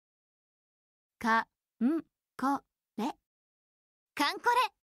かんこれかんこれ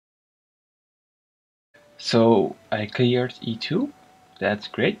So I cleared E2, that's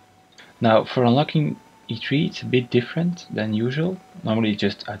great. Now for unlocking E3 it's a bit different than usual. Normally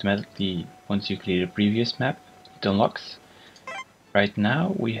just automatically, once you clear the previous map, it unlocks. Right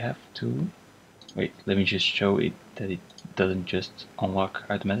now we have to... Wait, let me just show it that it doesn't just unlock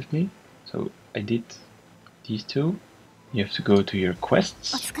automatically. So I did these two. You have to go to your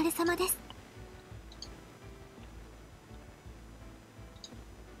quests. お疲れ様です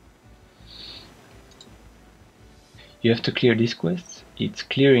You have to clear these quests. It's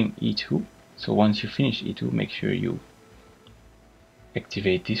clearing E2. So once you finish E2, make sure you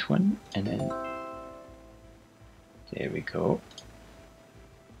activate this one, and then there we go.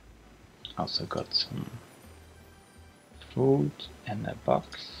 Also got some food and a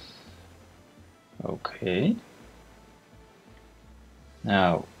box. Okay.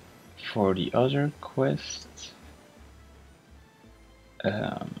 Now for the other quest,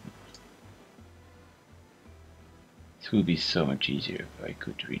 it would be so much easier if I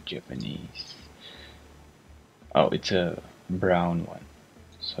could read Japanese. Oh, it's a brown one.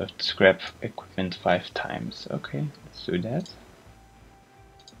 So I have to scrap equipment 5 times. Okay, let's do that.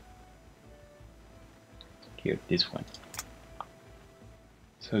 Here, this one.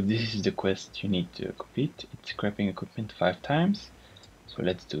 So this is the quest you need to complete. It's scrapping equipment 5 times. So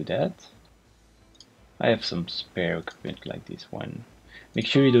let's do that. I have some spare equipment like this one. Make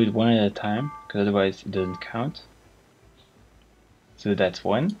sure you do it one at a time, because otherwise it doesn't count. So that's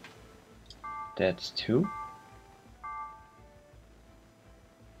 1. That's 2.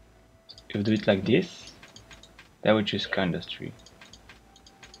 If you do it like this, that would just count as 3.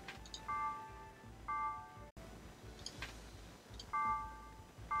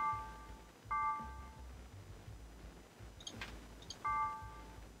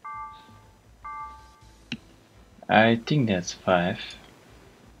 I think that's 5.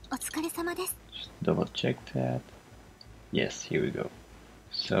 お疲れ様です Just double check that. Yes, here we go.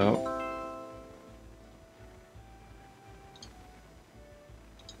 So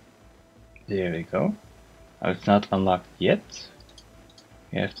there we go. Now it's not unlocked yet.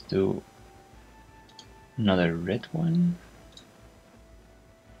 You have to do another red one.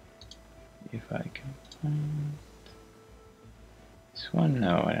 If I can find this one.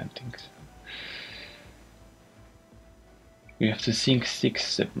 No, I don't think so. You have to sink 6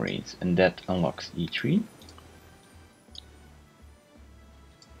 submarines, and that unlocks E3.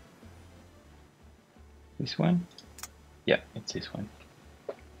 This one? Yeah, it's this one.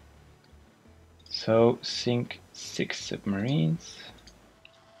 So sink 6 submarines.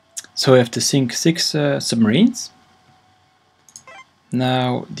 So I have to sink 6 submarines.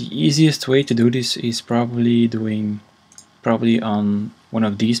 Now the easiest way to do this is probably on one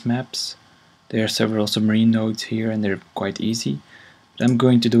of these maps. There are several submarine nodes here and they're quite easy. But I'm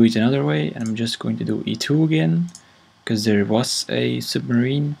going to do it another way, and I'm just going to do E2 again, because there was a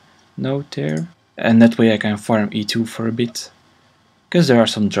submarine node there. And that way I can farm E2 for a bit, because there are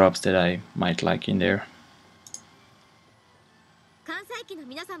some drops that I might like in there. 関西機の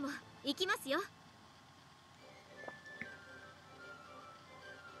皆さんも行きますよ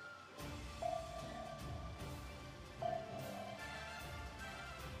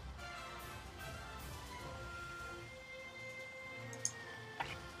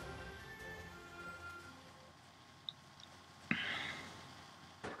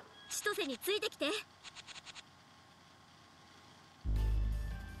千歳についてきて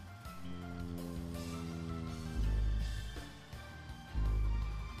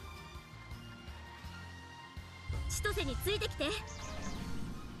千歳についてきて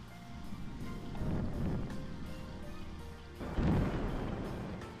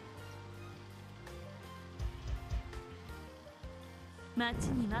待ち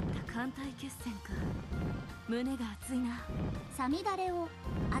に待った艦隊決戦か胸が熱いなサミダレを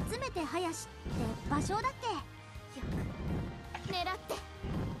集めて林って場所だってよく狙って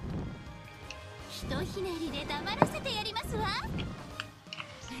ひとひねりで黙らせてやりますわ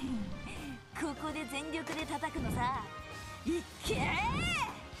ここで全力で叩くのさいっけー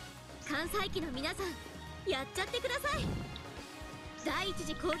関西機の皆さんやっちゃってください第一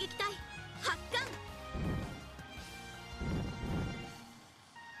次攻撃隊発艦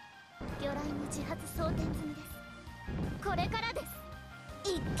魚雷の自発装填済みですこれからで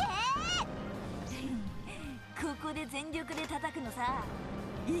すいっけーここで全力で叩くのさ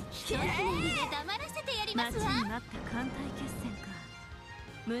いっけーひとひねりで黙らせてやりますわ待ちに待った艦隊決戦か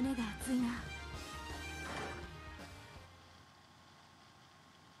胸が熱いな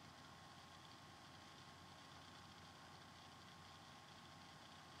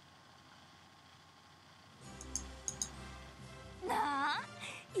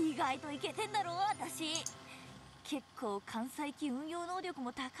外とイケてんだろ私。結構関西機運用能力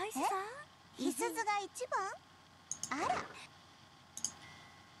も高いしさ。いすずが一番？あら。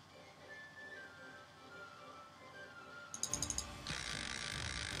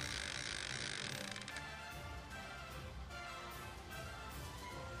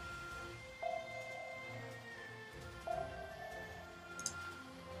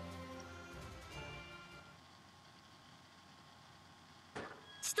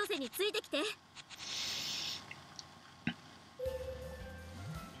千歳についてきて。いっ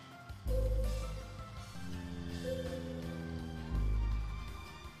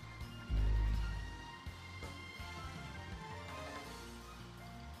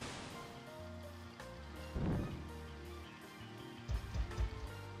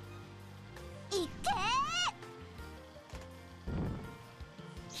けー。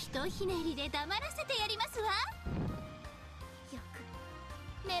ひとひねりで黙らせてやりますわ。よく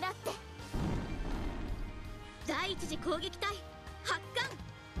狙って。第一次攻撃隊発艦。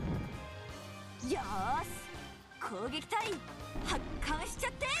よーし、攻撃隊発艦しちゃ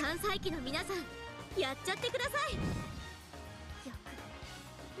って。関西機の皆さん、やっちゃってください。よく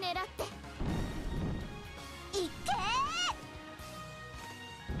狙って。いっ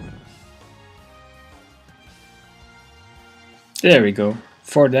けー。There we go.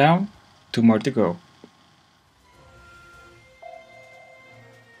 4 down, 2 more to go.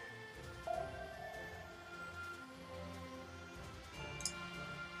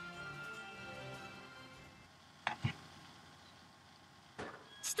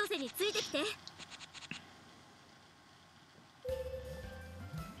 千歳についてきて。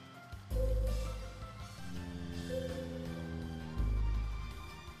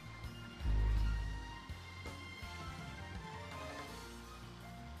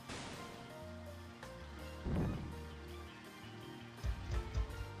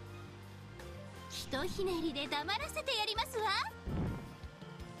ひとひねりで黙らせてやりますわ。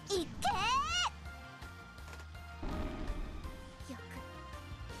いっけー。よ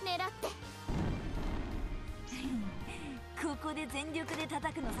く狙って。ここで全力で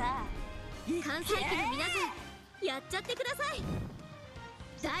叩くのさ。関西機の皆さん、やっちゃってください。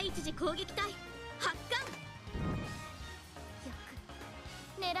第一次攻撃隊発艦。よ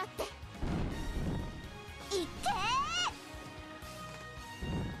く狙って。いっけー。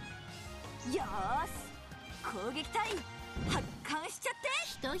よーし、攻撃隊発艦しちゃって。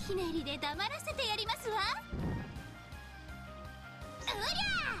ひとひねりで黙らせてやりますわ。うり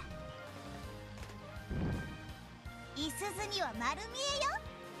ゃ。いすずには丸見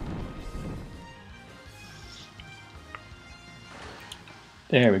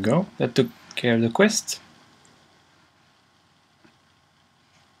えよ。There we go. That took care of the quest.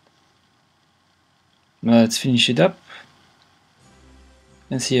 Now let's finish it up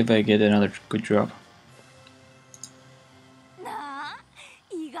and see if I get another good drop. なあ、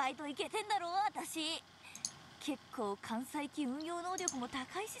意外とイケてんだろ私。結構関西機運用能力も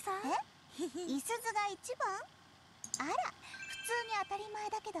高いしさ。いすずが一番？あら、普通に当たり前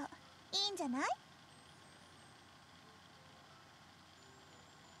だけどいいんじゃない？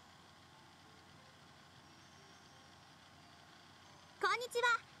こんにち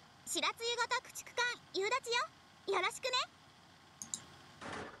は。白露型駆逐艦夕立よ。よろしくね。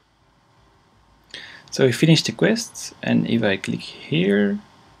 So we finished the quest, and if I click here,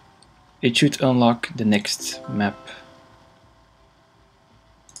 it should unlock the next map.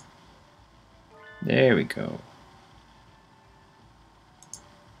 There we go.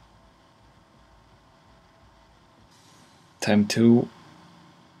 Time to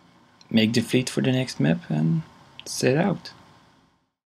make the fleet for the next map and set out.